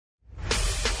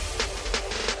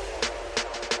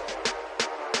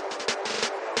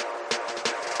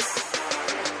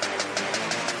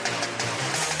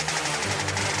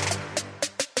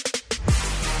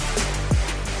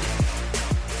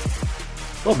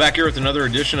Well, back here with another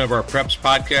edition of our Preps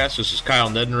podcast. This is Kyle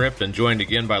Neddenriep and joined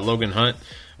again by Logan Hunt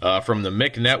from the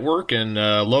MIC Network. And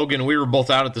Logan, we were both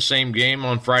out at the same game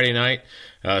on Friday night.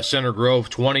 Center Grove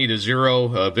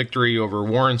 20-0 victory over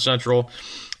Warren Central.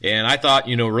 And I thought,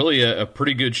 really a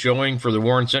pretty good showing for the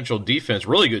Warren Central defense.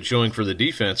 Really good showing for the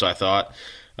defense, I thought.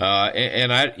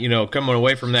 And I, coming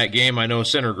away from that game, I know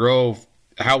Center Grove,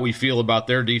 how we feel about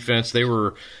their defense. They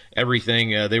were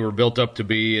everything they were built up to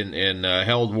be and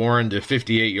held Warren to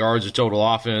 58 yards of total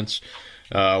offense.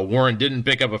 Warren didn't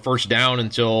pick up a first down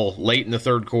until late in the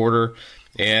third quarter.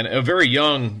 And a very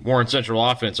young Warren Central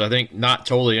offense, I think not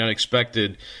totally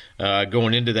unexpected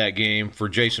going into that game for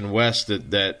Jason West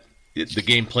that the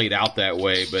game played out that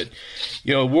way. But,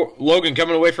 Logan,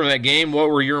 coming away from that game, what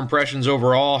were your impressions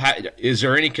overall? Is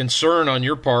there any concern on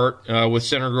your part with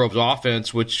Center Grove's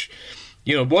offense, which –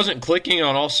 wasn't clicking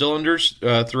on all cylinders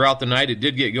throughout the night? It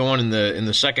did get going in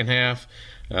the second half.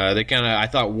 They kind of, I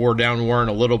thought, wore down Warren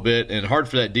a little bit, and hard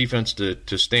for that defense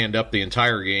to stand up the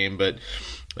entire game. But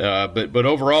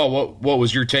overall, what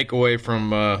was your takeaway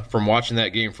from watching that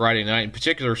game Friday night, in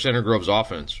particular Center Grove's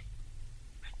offense?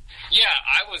 Yeah,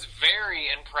 I was very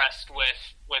impressed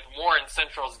with Warren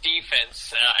Central's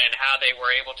defense and how they were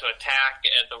able to attack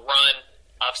the run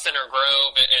of Center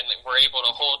Grove and were able to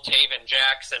hold Taven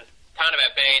Jackson kind of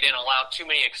at bay, didn't allow too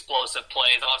many explosive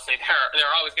plays. Obviously, there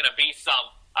are always going to be some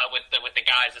with the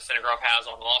guys that Center Grove has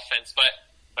on offense, but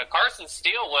Carson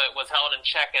Steele was held in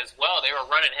check as well. They were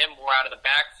running him more out of the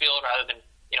backfield rather than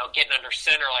getting under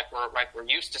center like we're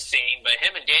used to seeing. But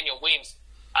him and Daniel Weems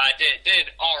did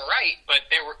all right,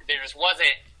 but there just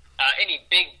wasn't any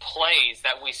big plays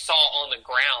that we saw on the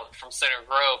ground from Center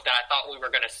Grove that I thought we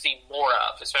were going to see more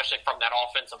of, especially from that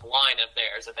offensive line of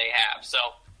theirs that they have.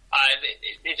 So.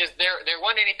 There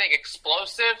wasn't anything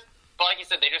explosive, but like you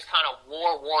said, they just kind of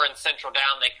wore Warren Central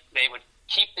down. They would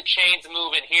keep the chains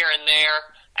moving here and there,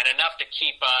 and enough to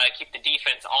keep the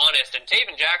defense honest. And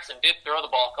Taven Jackson did throw the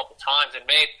ball a couple times and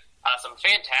made some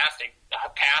fantastic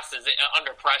passes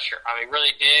under pressure. I mean,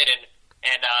 really did,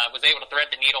 and was able to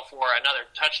thread the needle for another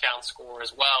touchdown score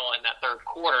as well in that third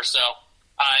quarter. So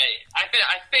I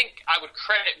think I would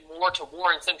credit more to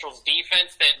Warren Central's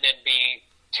defense than be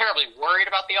terribly worried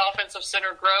about the offense of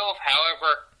Center Grove.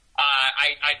 However,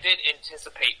 I did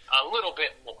anticipate a little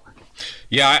bit more.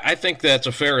 Yeah, I think that's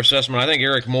a fair assessment. I think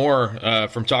Eric Moore,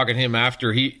 from talking to him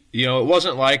after, it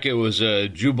wasn't like it was a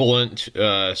jubilant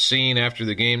scene after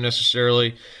the game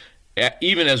necessarily,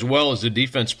 even as well as the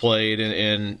defense played.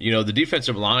 And the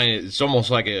defensive line, it's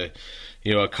almost like a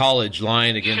college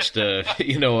line against a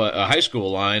high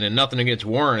school line, and nothing against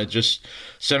Warren. It's just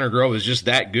Center Grove is just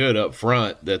that good up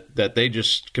front that they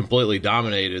just completely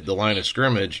dominated the line of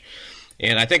scrimmage.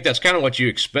 And I think that's kind of what you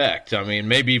expect. I mean,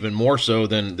 maybe even more so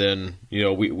than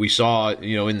we saw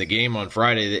in the game on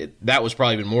Friday. That was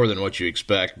probably even more than what you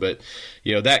expect. But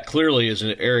that clearly is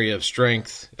an area of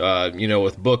strength.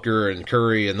 With Booker and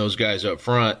Curry and those guys up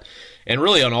front. And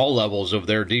really on all levels of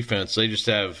their defense, they just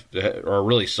are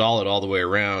really solid all the way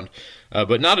around.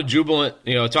 But not a jubilant,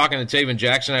 talking to Taven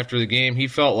Jackson after the game, he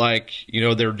felt like,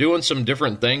 they're doing some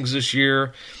different things this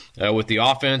year with the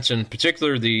offense, and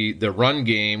particularly the run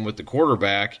game with the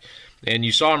quarterback. And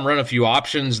you saw him run a few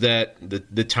options that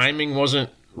the timing wasn't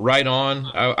right on,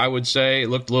 I would say. It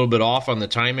looked a little bit off on the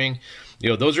timing.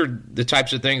 Those are the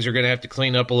types of things they're going to have to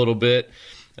clean up a little bit.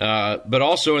 But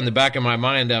also in the back of my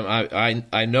mind,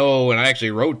 I know, and I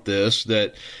actually wrote this,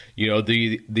 that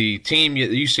the team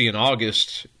that you see in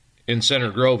August in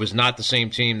Center Grove is not the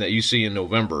same team that you see in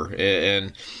November,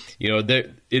 and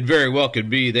it very well could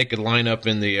be they could line up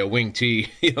in the wing T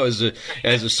as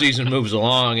the season moves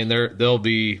along, and they'll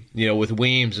be with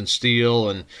Weems and Steele,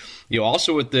 and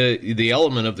also with the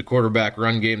element of the quarterback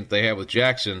run game that they have with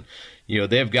Jackson.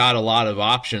 They've got a lot of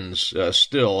options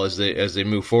still as they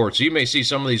move forward. So you may see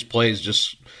some of these plays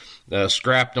just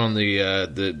scrapped on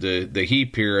the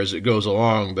heap here as it goes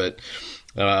along. But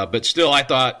still, I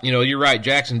thought, you're right.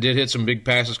 Jackson did hit some big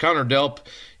passes. Connor Delp,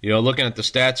 looking at the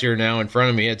stats here now in front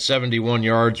of me, had 71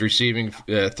 yards receiving,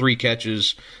 3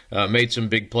 catches, made some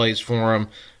big plays for him.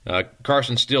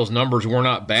 Carson Steele's numbers were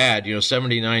not bad.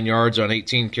 79 yards on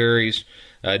 18 carries.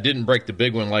 Didn't break the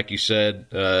big one, like you said,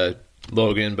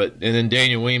 Logan, and then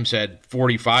Daniel Weems had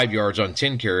 45 yards on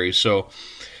 10 carries. So,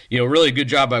 really good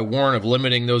job by Warren of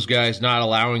limiting those guys, not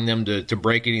allowing them to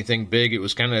break anything big. It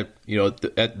was kind of,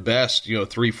 at best,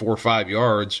 3, 4, 5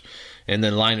 yards, and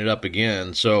then line it up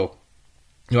again. So,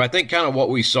 I think kind of what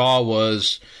we saw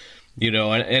was,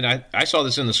 and I saw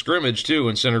this in the scrimmage too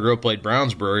when Center Grove played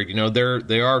Brownsburg.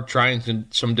 They are trying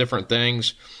some different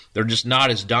things. They're just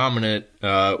not as dominant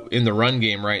in the run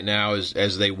game right now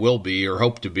as they will be or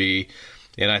hope to be.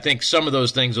 And I think some of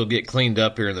those things will get cleaned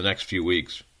up here in the next few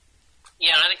weeks.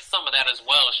 Yeah, I think some of that as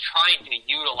well is trying to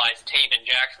utilize Taven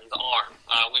Jackson's arm.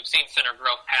 We've seen Center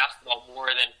Grove pass the ball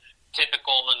more than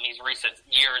typical in these recent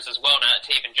years as well. Now that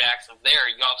Taven Jackson's there,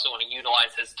 you also want to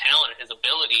utilize his talent and his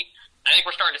ability. I think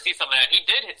we're starting to see some of that. He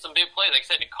did hit some big plays, like I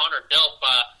said, to Connor Delp,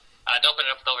 dumping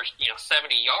it up with over 70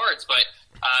 yards, but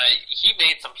he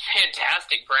made some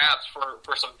fantastic grabs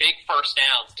for some big first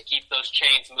downs to keep those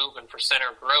chains moving for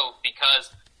Center Grove, because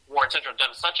Warren Central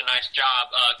done such a nice job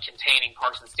containing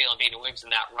Carson Steele and Daniel Williams in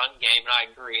that run game, and I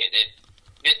agree.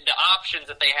 The options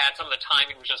that they had, some of the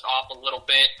timing was just off a little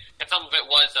bit, and some of it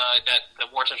was that the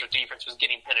Warren Central defense was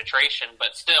getting penetration,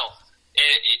 but still,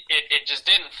 it just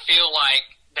didn't feel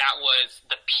like that was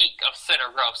the peak of Center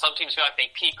Grove. Some teams feel like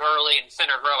they peak early, and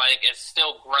Center Grove, I think, is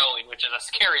still growing, which is a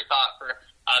scary thought for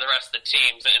the rest of the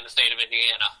teams in the state of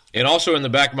Indiana. And also in the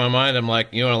back of my mind, I'm like,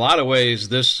 in a lot of ways,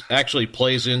 this actually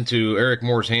plays into Eric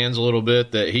Moore's hands a little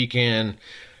bit, that he can,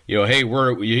 hey,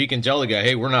 he can tell the guy,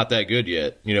 hey, we're not that good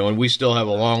yet, and we still have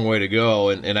a long way to go.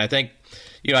 And I think,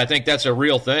 I think that's a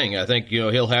real thing. I think,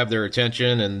 he'll have their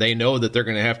attention, and they know that they're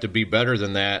going to have to be better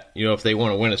than that, if they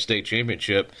want to win a state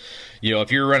championship.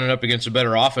 If you're running up against a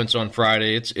better offense on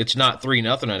Friday, it's not 3-0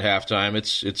 at halftime.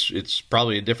 It's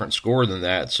probably a different score than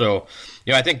that. So,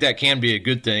 I think that can be a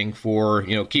good thing for,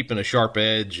 keeping a sharp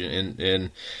edge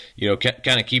and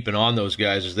kind of keeping on those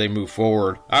guys as they move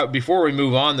forward. Before we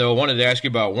move on, though, I wanted to ask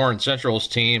you about Warren Central's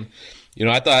team.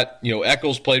 I thought,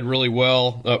 Eccles played really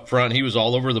well up front. He was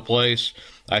all over the place.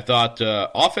 I thought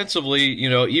offensively,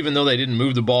 even though they didn't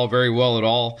move the ball very well at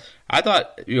all, I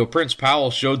thought, Prince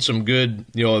Powell showed some good,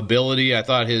 ability. I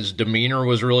thought his demeanor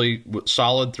was really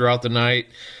solid throughout the night.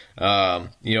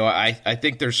 I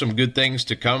think there's some good things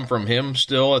to come from him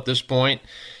still at this point.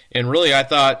 And really, I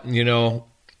thought,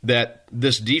 that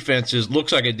this defense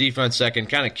looks like a defense that can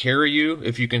kind of carry you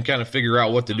if you can kind of figure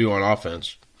out what to do on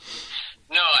offense.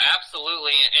 No,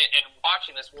 absolutely. And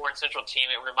watching this Warren Central team,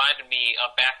 it reminded me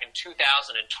of back in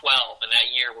 2012, in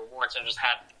that year where Warren Central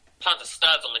had tons of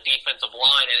studs on the defensive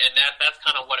line, and that's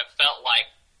kind of what it felt like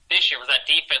this year, was that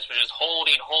defense was just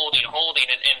holding.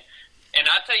 And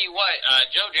I tell you what,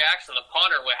 Joe Jackson, the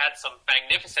punter, had some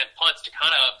magnificent punts to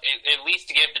kind of, at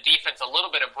least to give the defense a little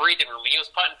bit of breathing room. He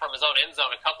was punting from his own end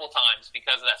zone a couple times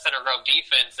because of that Center Grove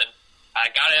defense, and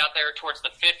got it out there towards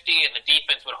the 50, and the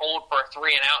defense would hold for a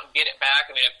 3 and out and get it back.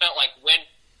 I mean, it felt like when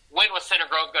was Center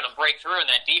Grove going to break through, and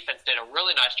that defense did a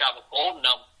really nice job of holding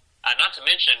them. Not to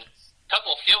mention a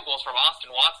couple of field goals from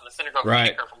Austin Watson, the Center Grove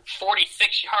kicker, from 46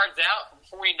 yards out, from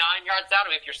 49 yards out.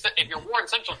 I mean, if you're Warren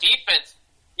Central defense,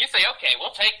 you say, okay,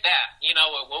 we'll take that.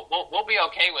 We'll be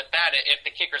okay with that if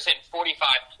the kicker's hitting 45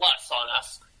 plus on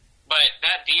us. But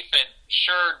that defense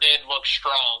sure did look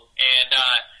strong. And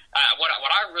what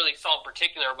I really saw in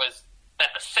particular was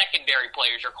that the secondary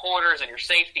players, your corners and your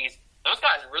safeties, those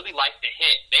guys really liked to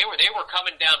hit. They were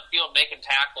coming downfield making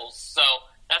tackles. So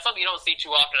that's something you don't see too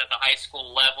often at the high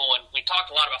school level. And we talked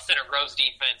a lot about Center Grove's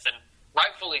defense, and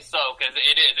rightfully so, because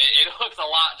it looks a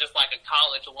lot just like a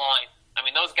college line. I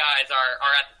mean, those guys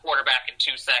are at the quarterback in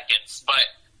 2 seconds. But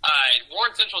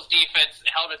Warren Central's defense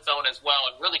held its own as well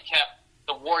and really kept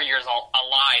the Warriors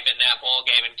alive in that ball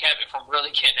game and kept it from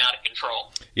really getting out of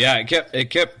control. Yeah, it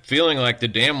kept feeling like the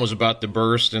dam was about to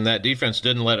burst, and that defense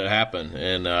didn't let it happen.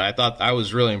 And I thought I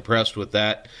was really impressed with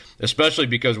that, especially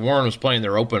because Warren was playing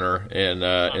their opener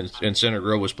and Center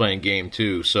Grove was playing game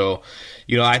 2. So,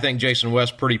 I think Jason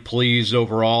West pretty pleased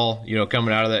overall,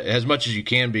 coming out of that, as much as you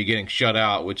can be getting shut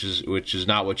out, which is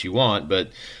not what you want. But,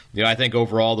 I think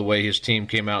overall the way his team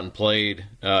came out and played,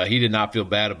 he did not feel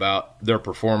bad about their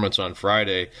performance on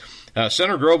Friday.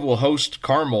 Center Grove will host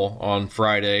Carmel on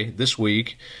Friday this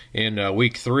week in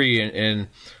week 3, and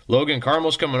Logan,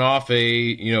 Carmel's coming off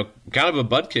a kind of a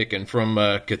butt kicking from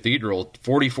Cathedral,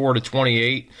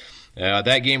 44-28.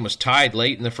 That game was tied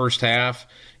late in the first half,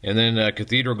 and then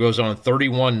Cathedral goes on a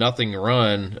 31-0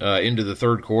 run into the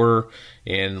third quarter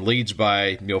and leads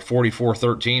by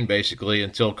 44-13 basically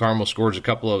until Carmel scores a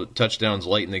couple of touchdowns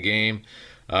late in the game.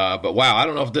 But wow, I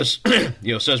don't know if this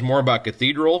says more about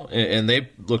Cathedral, and they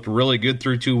looked really good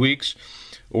through 2 weeks,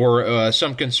 or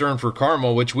some concern for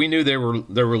Carmel, which we knew they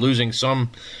were losing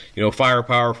some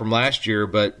firepower from last year,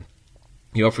 but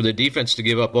for the defense to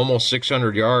give up almost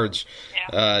 600 yards,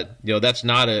 that's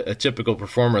not a typical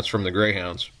performance from the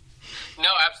Greyhounds. No,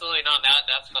 absolutely not.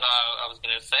 That's what I was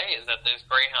going to say, is that this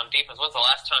Greyhound defense, when's the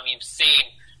last time you've seen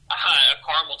a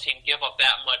Carmel team give up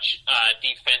that much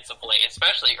defensively,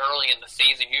 especially early in the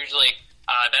season? Usually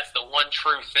that's the one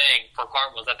true thing for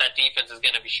Carmel, is that defense is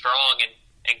going to be strong,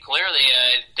 and clearly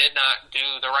did not do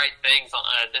the right things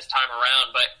this time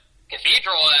around. But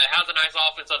Cathedral has a nice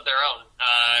offense of their own.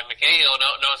 McCahill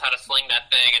knows how to sling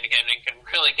that thing and can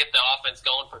really get the offense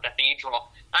going for Cathedral.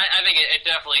 I think it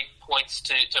definitely points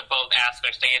to both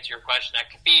aspects to answer your question. That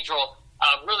Cathedral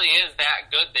really is that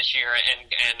good this year,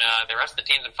 and the rest of the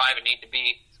teams in 5 need to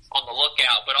be on the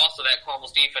lookout. But also that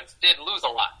Carmel's defense did lose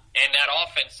a lot, and that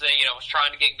offense was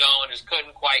trying to get going, just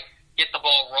couldn't quite get the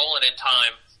ball rolling in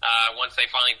time once they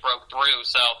finally broke through.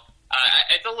 So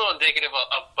it's a little indicative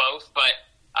of both, but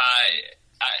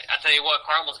I tell you what,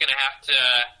 Carmel's going to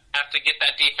have to get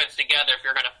that defense together if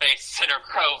you're going to face Center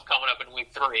Grove coming up in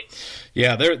week 3.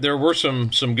 Yeah, there were some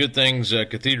good things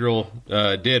Cathedral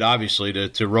did, obviously,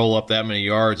 to roll up that many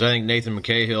yards. I think Nathan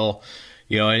McCahill,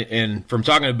 and from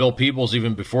talking to Bill Peebles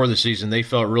even before the season, they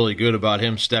felt really good about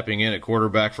him stepping in at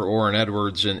quarterback for Orrin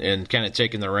Edwards and kind of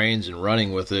taking the reins and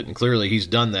running with it, and clearly he's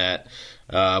done that.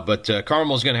 But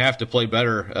Carmel's going to have to play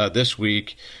better this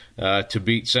week to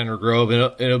beat Center Grove.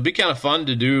 And it'll be kind of fun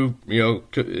to do,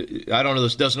 I don't know,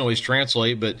 this doesn't always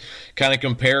translate, but kind of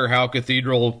compare how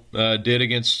Cathedral did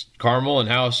against Carmel and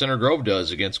how Center Grove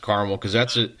does against Carmel, because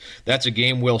that's a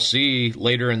game we'll see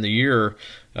later in the year,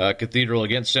 Cathedral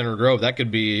against Center Grove. That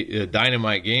could be a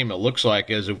dynamite game, it looks like,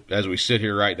 as we sit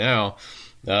here right now.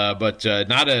 But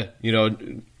not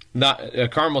a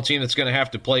Carmel team that's going to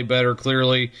have to play better,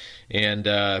 clearly, and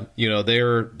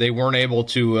they weren't able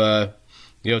to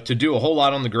to do a whole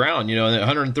lot on the ground.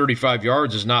 135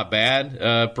 yards is not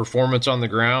bad performance on the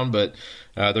ground, but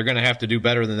they're going to have to do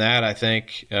better than that, I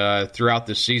think, throughout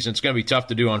this season. It's going to be tough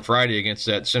to do on Friday against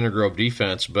that Center Grove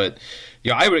defense, but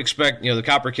I would expect, the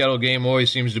Copper Kettle game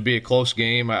always seems to be a close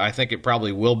game. I think it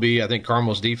probably will be. I think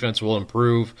Carmel's defense will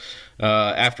improve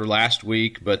after last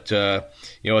week, but a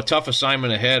tough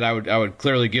assignment ahead. I would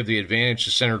clearly give the advantage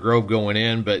to Center Grove going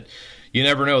in, but you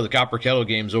never know. The Copper Kettle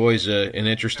game is always an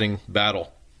interesting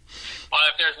battle. Well,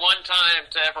 if there's one time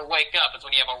to ever wake up, it's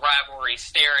when you have a rivalry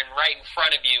staring right in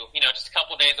front of you, just a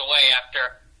couple days away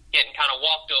after getting kind of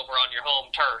walked over on your home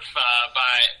turf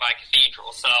by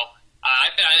Cathedral. So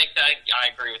I think that I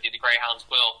agree with you. The Greyhounds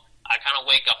will kind of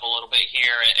wake up a little bit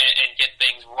here and get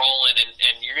things rolling,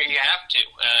 and you have to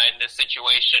in this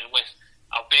situation with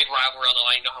a big rivalry on the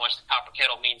line. You know how much the Copper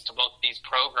Kettle means to both these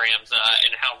programs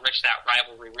and how rich that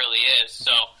rivalry really is.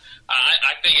 So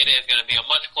I think it is going to be a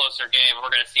much closer game, and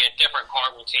we're going to see a different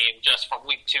Carmel team just from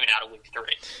week 2 now to week 3.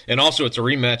 And also, it's a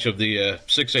rematch of the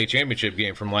 6A championship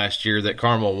game from last year that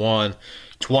Carmel won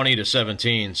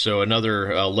 20-17. So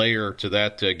another layer to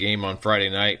that game on Friday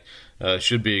night.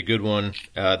 Should be a good one.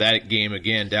 That game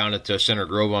again down at Center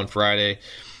Grove on Friday.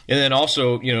 And then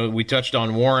also, we touched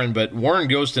on Warren, but Warren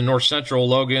goes to North Central,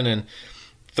 Logan, and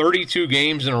 32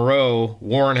 games in a row,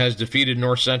 Warren has defeated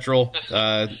North Central,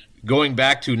 going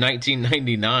back to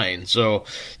 1999. So,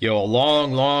 a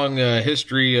long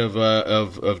history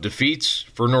of defeats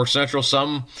for North Central.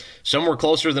 Some were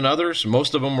closer than others.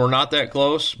 Most of them were not that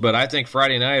close. But I think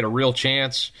Friday night, a real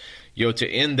chance, to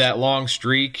end that long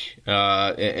streak.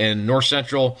 And North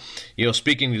Central,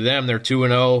 speaking to them, they're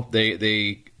 2-0.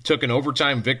 They took an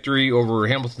overtime victory over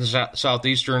Hamilton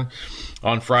Southeastern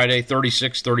on Friday,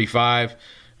 36-35.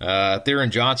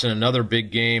 Theron Johnson, another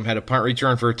big game, had a punt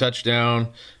return for a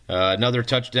touchdown, another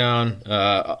touchdown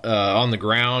on the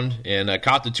ground, and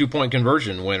caught the 2-point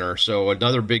conversion winner. So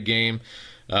another big game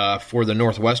for the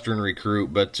Northwestern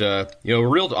recruit. But, a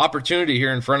real opportunity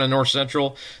here in front of North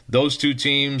Central. Those two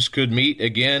teams could meet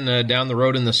again down the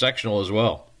road in the sectional as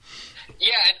well.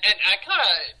 Yeah, and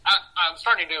I'm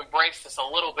starting to embrace this a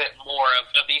little bit more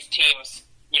of these teams,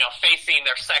 facing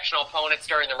their sectional opponents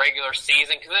during the regular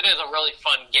season, because it is a really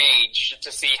fun gauge to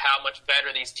see how much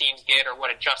better these teams get or what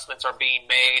adjustments are being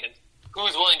made and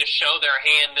who's willing to show their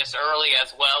hand this early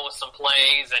as well with some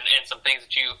plays and some things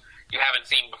that you haven't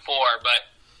seen before. But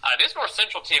this North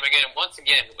Central team, once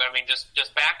again,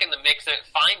 just back in the mix,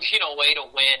 finding a way to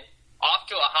win, off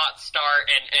to a hot start,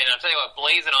 and I'll tell you what,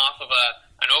 blazing off of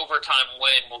an overtime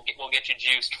win will get you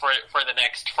juiced for the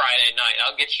next Friday night.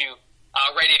 I'll get you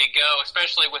ready to go,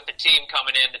 especially with the team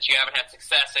coming in that you haven't had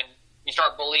success in. You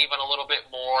start believing a little bit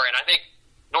more, and I think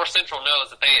North Central knows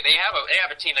that they have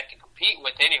a team that can compete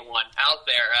with anyone out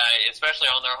there, especially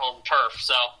on their home turf.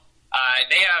 So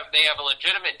they have a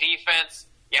legitimate defense.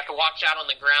 You have to watch out on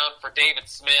the ground for David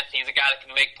Smith. He's a guy that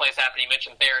can make plays happen. You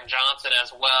mentioned Theron Johnson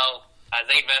as well.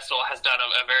 Zane Vestal has done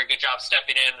a very good job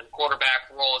stepping in. The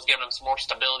quarterback role has given him some more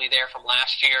stability there from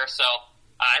last year. So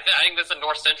I think this is a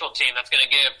North Central team that's going to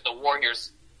give the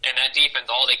Warriors and that defense,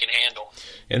 all they can handle.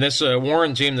 And this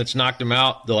Warren team that's knocked them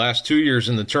out the last 2 years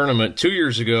in the tournament. 2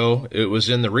 years ago, it was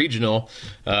in the regional,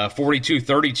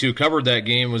 42-32, covered that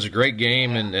game. It was a great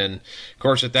game. And of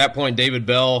course, at that point, David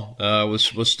Bell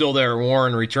was still there at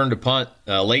Warren, returned to punt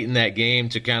late in that game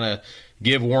to kind of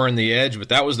give Warren the edge. But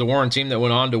that was the Warren team that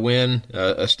went on to win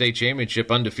a state championship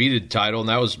undefeated title, and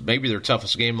that was maybe their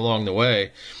toughest game along the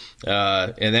way.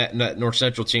 And that North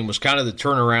Central team was kind of the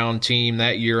turnaround team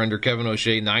that year under Kevin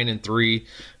O'Shea, 9-3,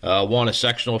 won a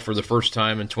sectional for the first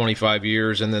time in 25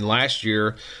 years. And then last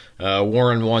year,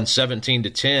 Warren won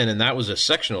 17-10, and that was a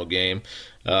sectional game,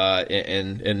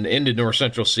 and ended North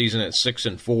Central's season at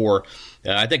 6-4.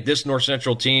 I think this North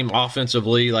Central team,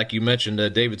 offensively, like you mentioned,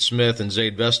 David Smith and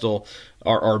Zaid Vestal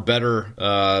are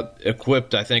better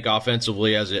equipped, I think,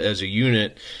 offensively as a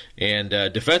unit, and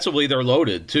defensively they're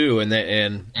loaded too. And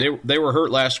they were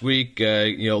hurt last week.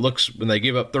 Looks when they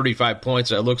give up 35 points,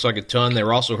 that looks like a ton. They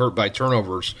were also hurt by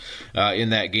turnovers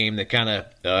in that game that kind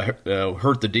of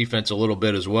hurt the defense a little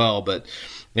bit as well. But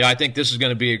I think this is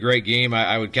going to be a great game.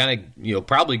 I would kind of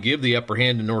probably give the upper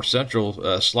hand to North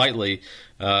Central slightly.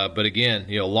 But again,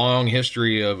 long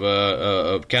history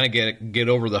of kind of get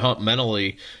over the hump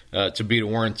mentally to beat a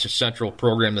Warren Central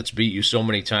program that's beat you so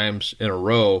many times in a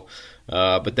row.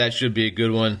 But that should be a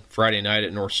good one Friday night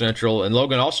at North Central. And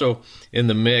Logan also in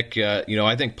the MIC.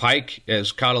 I think Pike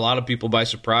has caught a lot of people by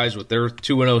surprise with their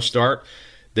 2-0 start.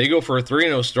 They go for a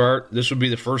 3-0 start. This would be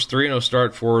the first 3-0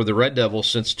 start for the Red Devils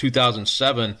since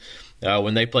 2007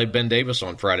 when they played Ben Davis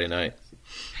on Friday night.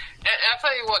 And I'll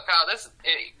tell you what, Kyle,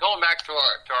 going back to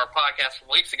our podcast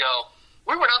from weeks ago,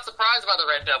 we were not surprised by the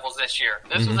Red Devils this year.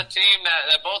 This was a team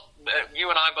that both you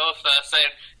and I both said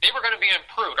they were going to be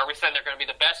improved. Are we saying they're going to be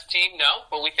the best team? No,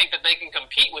 but we think that they can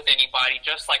compete with anybody,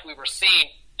 just like we were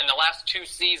seeing in the last 2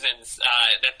 seasons.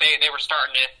 That they were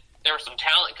starting to. There was some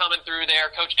talent coming through there.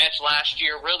 Coach Etch last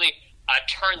year really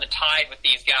turned the tide with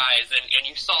these guys, and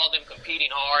you saw them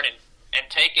competing hard and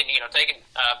taking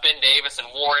Ben Davis and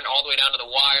Warren all the way down to the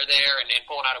wire there and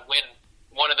pulling out a win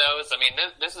one of those. I mean,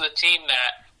 this is a team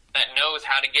that knows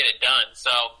how to get it done.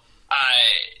 So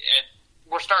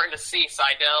we're starting to see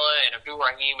Seidela and Abdul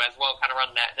Rahim as well kind of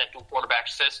run that dual quarterback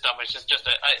system. It's just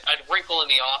a wrinkle in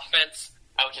the offense,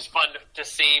 which is fun to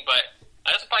see. But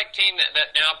that's a Pike team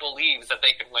that now believes that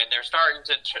they can win. They're starting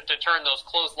to turn those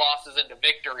close losses into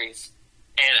victories.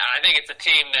 And I think it's a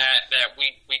team that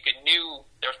we knew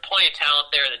there was plenty of talent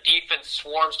there. The defense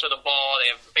swarms to the ball. They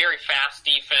have very fast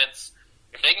defense.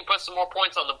 If they can put some more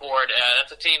points on the board,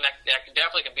 that's a team that can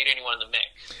definitely beat anyone in the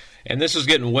mix. And this is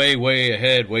getting way, way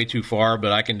ahead, way too far.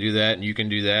 But I can do that, and you can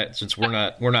do that since we're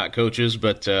not coaches.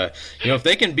 But if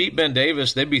they can beat Ben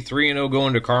Davis, they'd be 3-0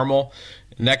 going to Carmel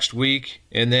next week,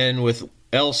 and then with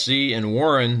LC and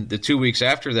Warren the 2 weeks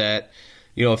after that.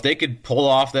 If they could pull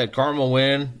off that Carmel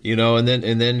win, and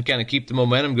then kind of keep the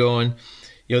momentum going,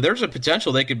 there's a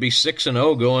potential they could be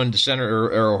 6-0 going to Center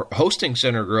or hosting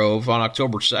Center Grove on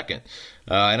October 2nd.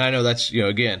 And I know that's,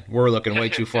 again, we're looking way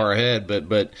too far ahead,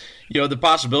 but the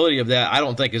possibility of that I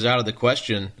don't think is out of the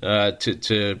question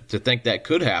to think that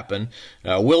could happen.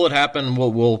 Will it happen?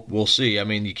 We'll see. I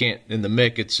mean, you can't in the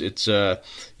MIC. It's a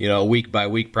week by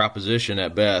week proposition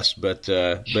at best, but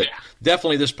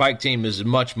definitely this Pike team is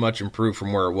much improved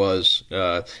from where it was,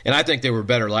 and I think they were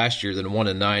better last year than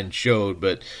 1-9 showed,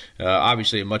 but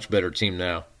obviously a much better team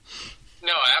now.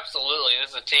 No, absolutely.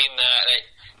 This is a team that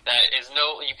is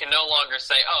you can no longer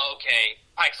say, oh, okay,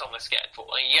 Pike's on the schedule.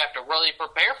 You have to really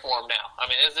prepare for them now. I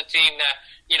mean, this is a team that,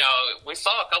 we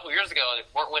saw a couple years ago they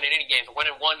weren't winning any games,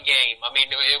 winning one game. I mean,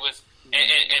 it was,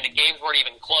 and the games weren't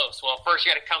even close. Well, first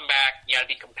you got to come back, you got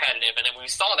to be competitive. And then we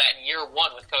saw that in year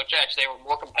one with Coach Etch. They were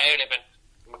more competitive in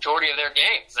the majority of their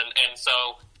games. And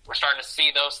so we're starting to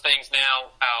see those things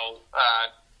now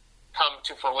come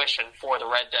to fruition for the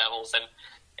Red Devils. And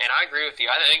I agree with you.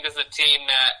 I think this is a team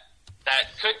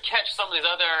that could catch some of these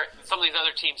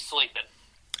other teams sleeping.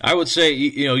 I would say,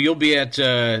 you'll be at,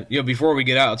 before we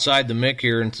get outside the MIC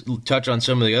here and touch on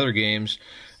some of the other games,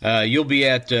 you'll be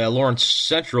at Lawrence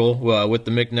Central with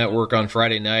the MIC Network on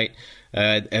Friday night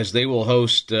as they will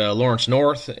host Lawrence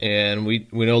North. And we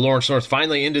know Lawrence North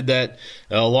finally ended that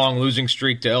long losing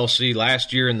streak to LC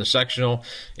last year in the sectional.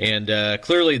 And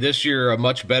clearly this year, a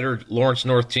much better Lawrence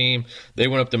North team. They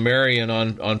went up to Marion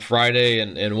on Friday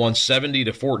and won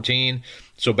 70-14.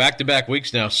 So back-to-back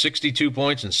weeks now, 62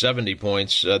 points and 70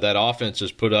 points that offense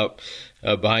has put up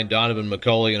behind Donovan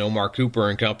McCulley and Omar Cooper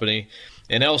and company.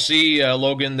 And LC,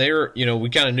 Logan, we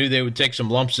kind of knew they would take some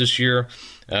lumps this year.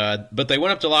 But they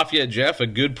went up to Lafayette Jeff, a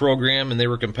good program, and they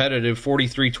were competitive,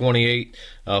 43-28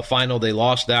 final. They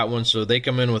lost that one, so they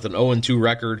come in with an 0-2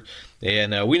 record.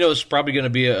 And we know it's probably going to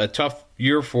be a tough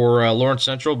year for Lawrence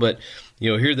Central, but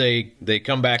here they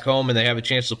come back home and they have a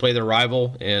chance to play their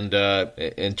rival and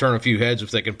turn a few heads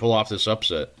if they can pull off this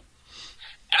upset.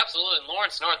 Absolutely.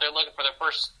 Lawrence North, they're looking for their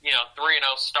first 3-0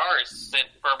 starts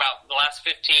for about the last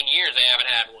 15 years. They haven't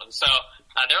had one, so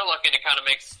they're looking to kind of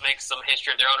make some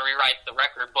history of their own, to rewrite the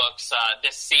record books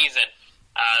this season.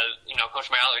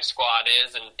 Coach Mallory's squad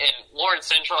is, and Lawrence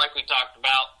Central, like we talked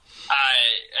about,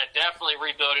 definitely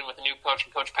rebuilding with a new coach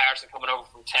and Coach Patterson coming over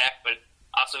from Tech, but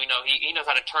also he knows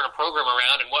how to turn a program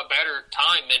around, and what better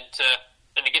time than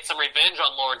to get some revenge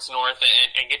on Lawrence North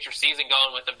and get your season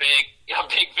going with a big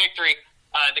victory.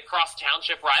 The cross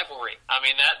township rivalry. I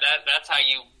mean, that's how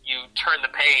you turn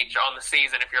the page on the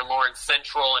season if you're Lawrence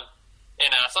Central, and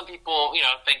some people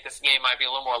think this game might be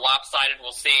a little more lopsided.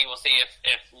 We'll see if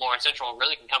Lawrence Central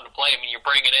really can come to play. I mean, you're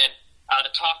bringing in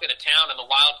the talk of the town and the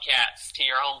Wildcats to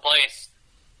your home place.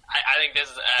 I think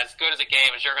this is as good as a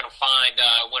game as you're going to find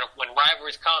when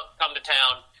rivalries come to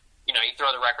town. You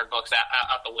throw the record books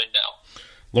out the window.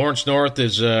 Lawrence North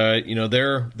is,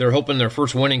 they're hoping their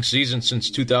first winning season since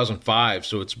 2005,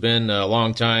 so it's been a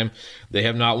long time. They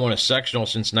have not won a sectional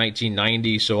since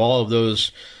 1990, so all of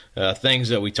those things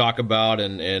that we talk about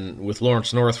and with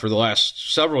Lawrence North for the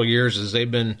last several years as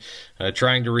they've been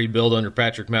trying to rebuild under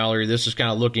Patrick Mallory, this is kind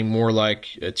of looking more like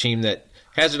a team that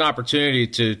has an opportunity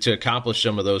to accomplish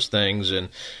some of those things. And,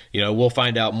 we'll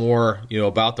find out more,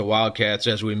 about the Wildcats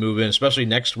as we move in, especially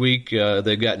next week.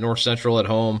 They've got North Central at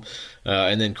home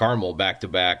and then Carmel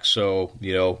back-to-back. So,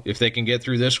 if they can get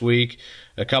through this week,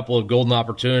 a couple of golden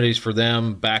opportunities for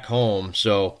them back home.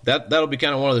 So that'll be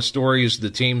kind of one of the stories, the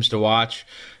teams to watch.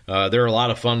 They're a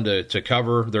lot of fun to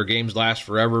cover. Their games last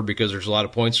forever because there's a lot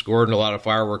of points scored and a lot of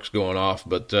fireworks going off.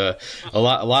 But a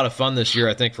lot of fun this year,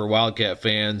 I think, for Wildcat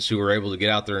fans who were able to get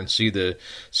out there and see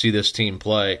this team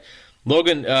play.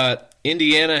 Logan,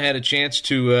 Indiana had a chance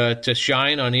to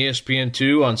shine on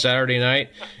ESPN2 on Saturday night,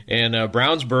 and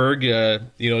Brownsburg,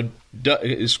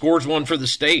 scores one for the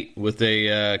state with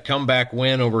a comeback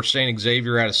win over St.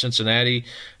 Xavier out of Cincinnati.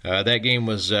 That game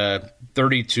was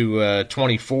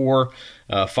 30-24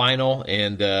 final,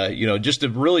 and just a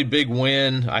really big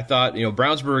win. I thought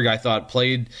Brownsburg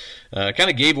played kind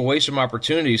of gave away some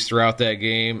opportunities throughout that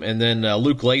game, and then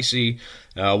Luke Lacey,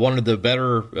 one of the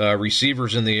better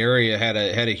receivers in the area, had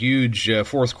a huge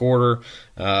fourth quarter.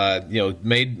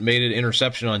 Made an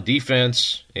interception on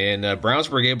defense, and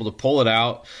Brownsburg able to pull it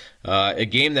out. A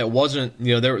game that wasn't,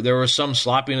 there was some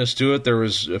sloppiness to it. There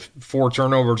was 4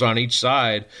 turnovers on each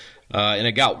side, and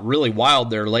it got really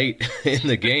wild there late in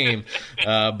the game.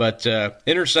 But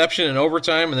interception in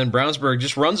overtime, and then Brownsburg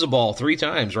just runs the ball 3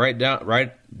 times right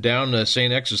down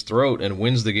St. X's throat and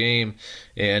wins the game.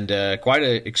 And quite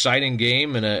an exciting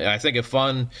game, and I think a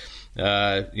fun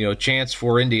chance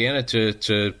for Indiana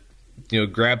to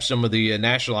grab some of the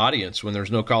national audience when there's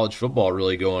no college football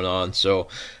really going on. So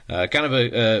kind of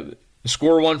a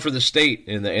score one for the state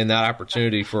in that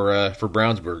opportunity for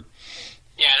Brownsburg.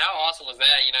 Yeah, and how awesome was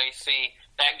that? You see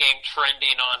that game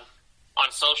trending on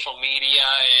social media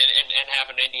and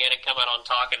having Indiana come out on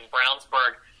talk, and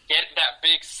Brownsburg get that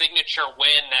big signature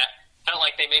win that felt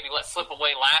like they maybe let slip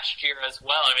away last year as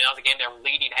well. I mean, that was a game they were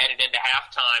leading headed into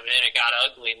halftime, and then it got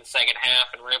ugly in the second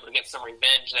half, and were able to get some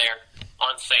revenge there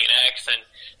on St. X. And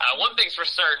one thing's for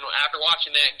certain, after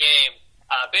watching that game,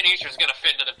 Ben Easter's going to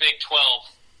fit into the Big 12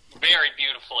 very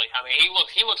beautifully. I mean, he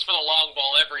looks for the long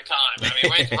ball every time. I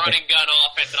mean, it's running gun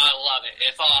offense, and I love it.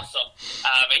 It's awesome.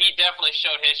 But he definitely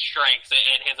showed his strengths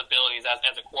and his abilities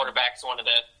as a quarterback. He's one of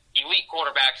the elite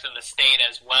quarterbacks in the state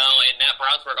as well. And that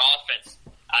Brownsburg offense,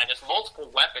 just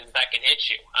multiple weapons that can hit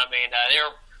you. I mean,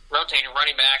 they're rotating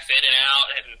running backs in and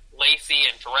out, and Lacey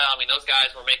and Terrell. I mean, those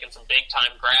guys were making some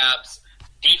big-time grabs.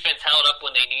 Defense held up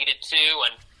when they needed to,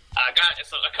 and got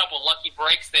a couple lucky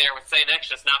breaks there with St. X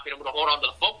just not being able to hold on to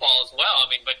the football as well. I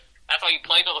mean, but that's how you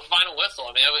played till the final whistle.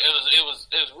 I mean, it was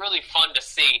really fun to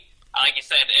see. Like you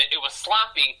said, it was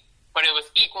sloppy, but it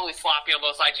was equally sloppy on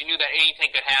both sides. You knew that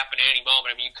anything could happen at any moment.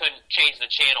 I mean, you couldn't change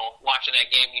the channel watching that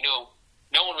game. You knew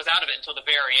no one was out of it until the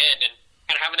very end, and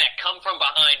kind of having that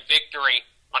come-from-behind victory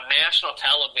on national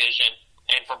television,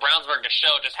 and for Brownsburg to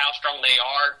show just how strong they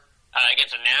are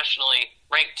against a nationally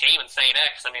ranked team in St.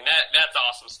 X. I mean, that's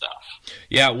awesome stuff.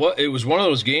 Yeah, well, it was one of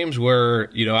those games where,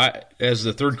 as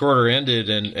the third quarter ended,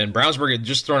 and Brownsburg had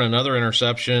just thrown another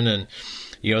interception, and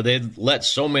they'd let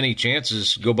so many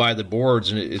chances go by the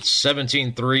boards, and it's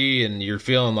 17-3, and you're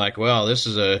feeling like, well, this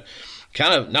is a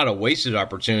kind of not a wasted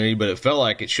opportunity, but it felt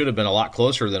like it should have been a lot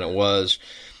closer than it was.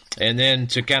 And then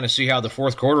to kind of see how the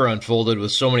fourth quarter unfolded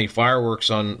with so many fireworks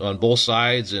on both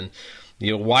sides, and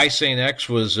why St. X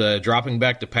was dropping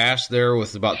back to pass there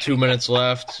with about 2 minutes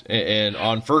left, and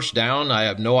on first down, I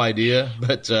have no idea,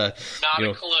 but not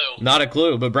a clue. Not a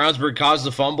clue. But Brownsburg caused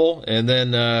the fumble, and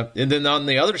then on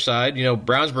the other side,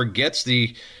 Brownsburg gets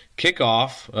the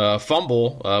kickoff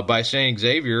fumble by St.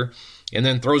 Xavier, and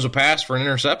then throws a pass for an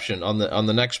interception on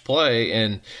the next play.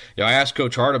 And I asked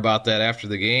Coach Hart about that after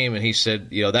the game, and he said,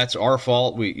 that's our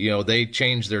fault. They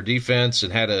changed their defense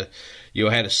and had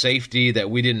a safety that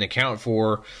we didn't account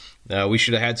for. We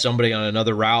should have had somebody on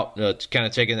another route kind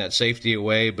of taking that safety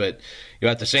away. But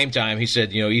at the same time, he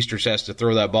said, Easters has to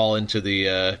throw that ball into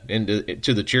the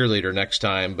cheerleader next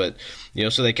time. But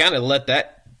so they kind of let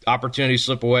that opportunity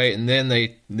slip away, and then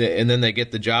they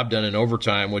get the job done in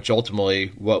overtime, which ultimately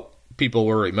what people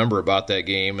will remember about that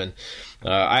game. And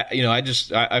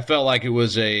I felt like it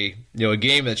was a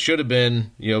game that should have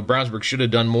been, Brownsburg should have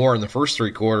done more in the first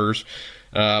three quarters.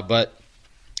 But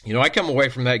I come away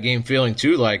from that game feeling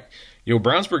too like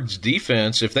Brownsburg's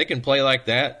defense, if they can play like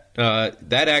that,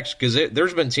 that acts, because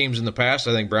there's been teams in the past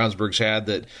I think Brownsburg's had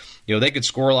that they could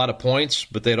score a lot of points,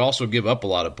 but they'd also give up a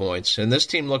lot of points. And this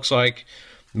team looks like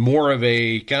more of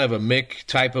a kind of a Mick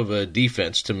type of a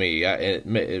defense to me.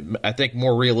 I think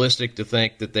more realistic to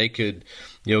think that they could,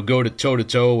 go to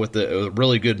toe with a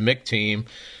really good Mick team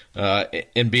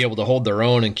and be able to hold their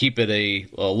own and keep it a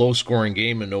low-scoring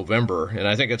game in November. And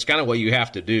I think it's kind of what you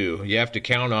have to do. You have to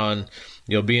count on,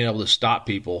 being able to stop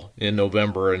people in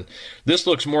November. And this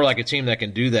looks more like a team that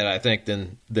can do that, I think,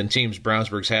 than teams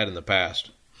Brownsburg's had in the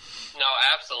past. No,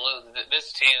 absolutely.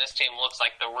 This team looks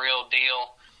like the real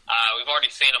deal. We've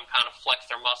already seen them kind of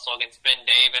flex their muscle against Ben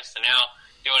Davis, and now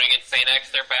doing it against St. X,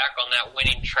 they're back on that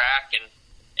winning track. And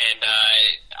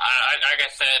like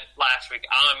I said last week,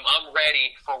 I'm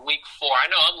ready for Week 4.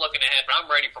 I know I'm looking ahead, but I'm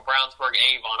ready for Brownsburg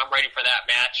Avon. I'm ready for that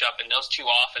matchup and those two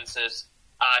offenses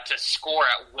to score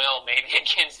at will, maybe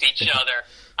against each other.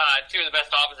 Two of the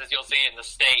best offenses you'll see in the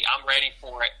state. I'm ready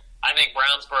for it. I think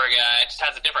Brownsburg just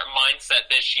has a different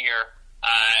mindset this year.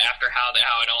 After how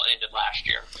it all ended last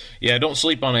year. Yeah, don't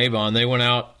sleep on Avon. They went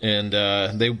out and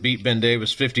they beat Ben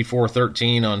Davis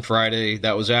 54-13 on Friday.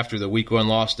 That was after the Week 1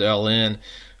 loss to LN.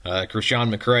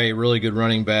 Krishan McCray, really good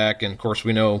running back, and of course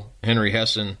we know Henry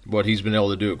Hessen, what he's been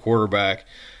able to do at quarterback.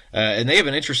 And they have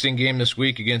an interesting game this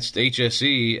week against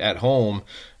HSE at home,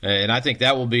 and I think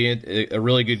that will be a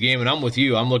really good game. And I'm with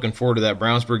you. I'm looking forward to that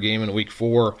Brownsburg game in Week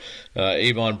 4.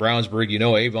 Avon-Brownsburg,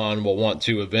 Avon will want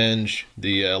to avenge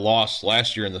the loss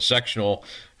last year in the sectional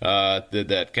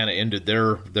that kind of ended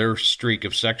their streak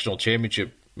of sectional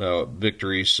championship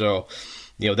victories. So,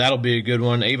 that'll be a good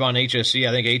one. Avon-HSE,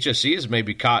 I think HSE has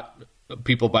maybe caught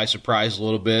people by surprise a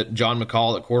little bit. John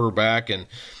McCall at quarterback, and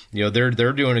they're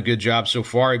doing a good job so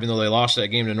far, even though they lost that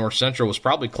game to North Central. It was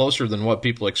probably closer than what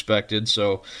people expected.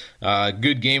 So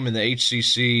good game in the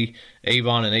HCC,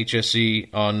 Avon and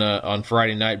HSE on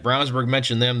Friday night. Brownsburg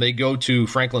mentioned them. They go to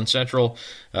Franklin Central.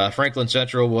 Franklin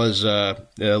Central was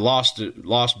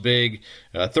lost big,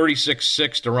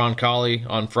 36-6 to Roncalli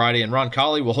on Friday. And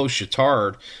Roncalli will host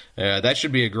Chittard. That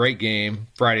should be a great game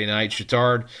Friday night.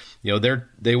 Chittard,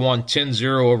 they won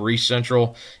 10-0 over East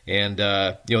Central, and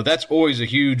that's always a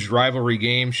huge rivalry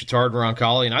game, Chittard and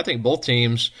Roncalli, and I think both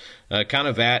teams kind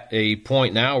of at a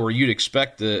point now where you'd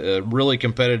expect a really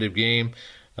competitive game.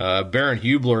 Baron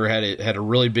Hubler had a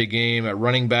really big game at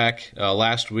running back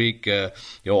last week,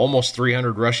 almost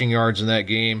 300 rushing yards in that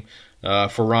game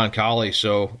for Roncalli,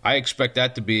 so I expect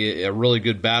that to be a really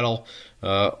good battle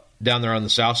down there on the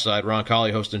south side.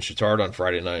 Roncalli hosting Chittard on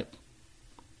Friday night.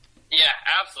 Yeah,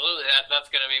 absolutely. That's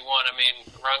going to be one. I mean,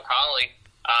 Roncalli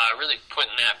really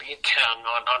putting that beat down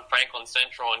on Franklin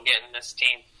Central and getting this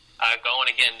team going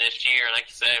again this year. Like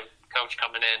you said, Coach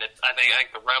coming in, I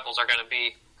think the Rebels are going to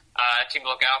be a team to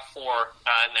look out for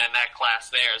in that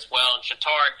class there as well. And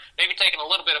Chittard maybe taking a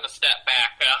little bit of a step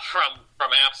back from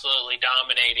absolutely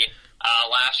dominating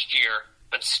last year.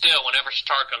 But still, whenever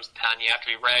Chittard comes to town, you have to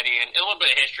be ready. And a little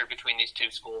bit of history between these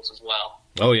two schools as well.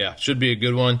 Oh, yeah. Should be a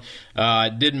good one. I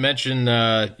did mention,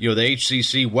 the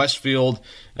HCC Westfield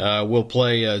will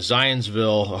play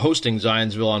Zionsville, hosting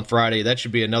Zionsville on Friday. That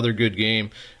should be another good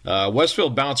game.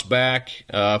 Westfield bounced back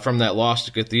from that loss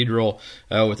to Cathedral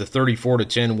with a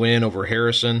 34-10 win over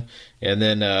Harrison. And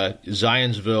then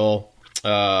Zionsville,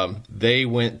 they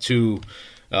went to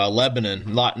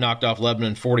Lebanon, knocked off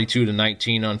Lebanon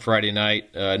 42-19 on Friday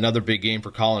night. Another big game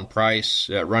for Colin Price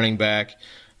at running back.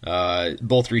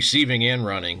 both receiving and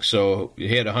running. So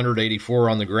he had 184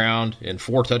 on the ground and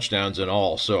 4 touchdowns in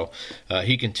all. So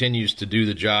he continues to do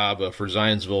the job for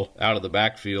Zionsville out of the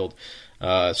backfield.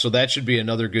 So that should be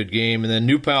another good game. And then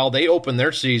New Pal, they opened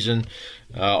their season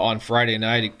on Friday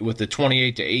night with the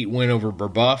 28-8 win over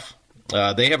Brebeuf.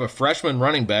 They have a freshman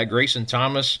running back, Grayson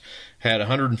Thomas, had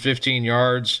 115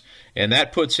 yards, and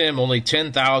that puts him only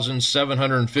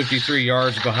 10,753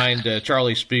 yards behind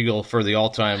Charlie Spiegel for the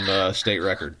all-time state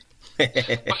record. Who's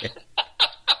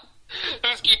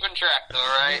keeping track, though,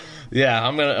 right? Yeah,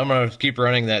 I'm gonna keep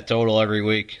running that total every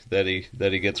week that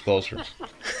he gets closer.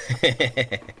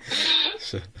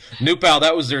 So, New Pal,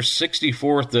 that was their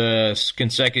 64th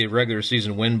consecutive regular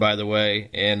season win, by the way.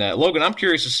 And Logan, I'm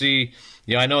curious to see.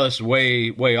 Yeah, I know this is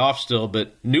way off still,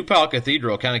 but New Pal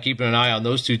Cathedral, kind of keeping an eye on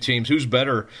those two teams. Who's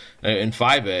better in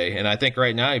 5A? And I think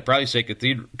right now you'd probably say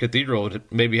Cathedral would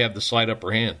maybe have the slight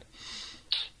upper hand.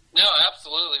 No,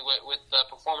 absolutely. With the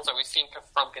performance that we've seen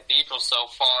from Cathedral so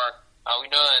far, we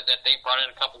know that they brought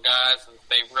in a couple guys and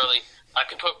they really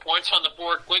can put points on the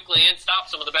board quickly and stop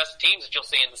some of the best teams that you'll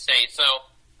see in the state. So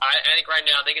I think right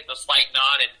now they get the slight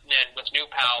nod, and with New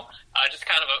Pal, just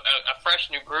kind of a fresh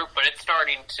new group, but it's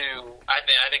starting to. I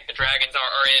think the Dragons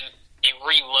are in a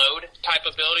reload type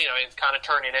of building. I mean, it's kind of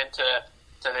turning into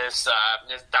this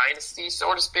dynasty,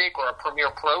 so to speak, or a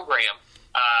premier program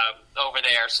over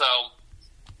there. So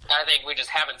I think we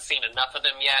just haven't seen enough of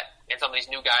them yet, and some of these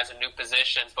new guys in new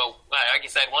positions. But like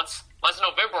you said, once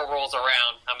November rolls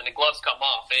around, I mean, the gloves come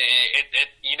off.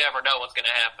 You never know what's going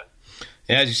to happen.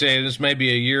 As you say, this may be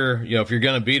a year, if you're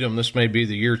going to beat them, this may be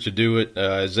the year to do it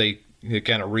as they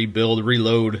kind of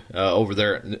reload over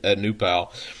there at New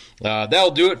Pal.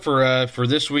 That'll do it for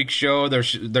this week's show.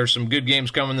 There's some good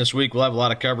games coming this week. We'll have a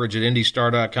lot of coverage at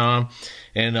IndyStar.com.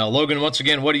 And Logan, once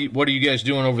again, what are you guys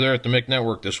doing over there at the MIC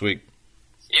Network this week?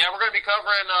 Yeah, we're going to be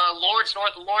covering Lawrence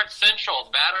North and Lawrence Central,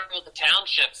 the battle of the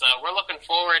townships. We're looking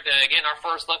forward to getting our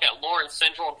first look at Lawrence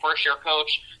Central and first-year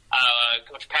coach,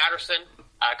 Coach Patterson,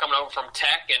 coming over from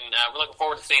Tech. And we're looking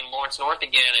forward to seeing Lawrence North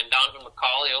again and Donovan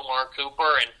McCauley, Omar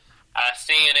Cooper, and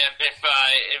seeing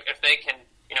if they can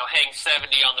hang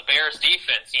 70 on the Bears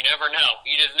defense. You never know.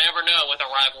 You just never know with a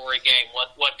rivalry game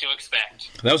what to expect.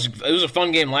 It was a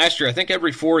fun game last year. I think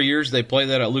every 4 years they play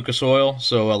that at Lucas Oil.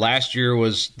 So last year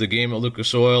was the game at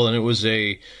Lucas Oil, and it was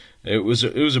a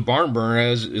barn burner.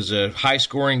 It was a high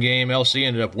scoring game. LC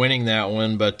ended up winning that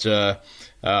one, but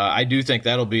I do think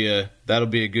that'll be a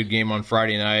good game on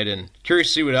Friday night. And curious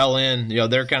to see what LN.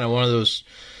 They're kind of one of those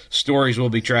stories we'll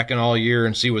be tracking all year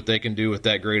and see what they can do with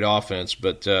that great offense.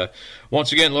 But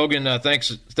once again, Logan,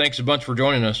 thanks a bunch for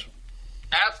joining us.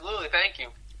 Absolutely, thank you.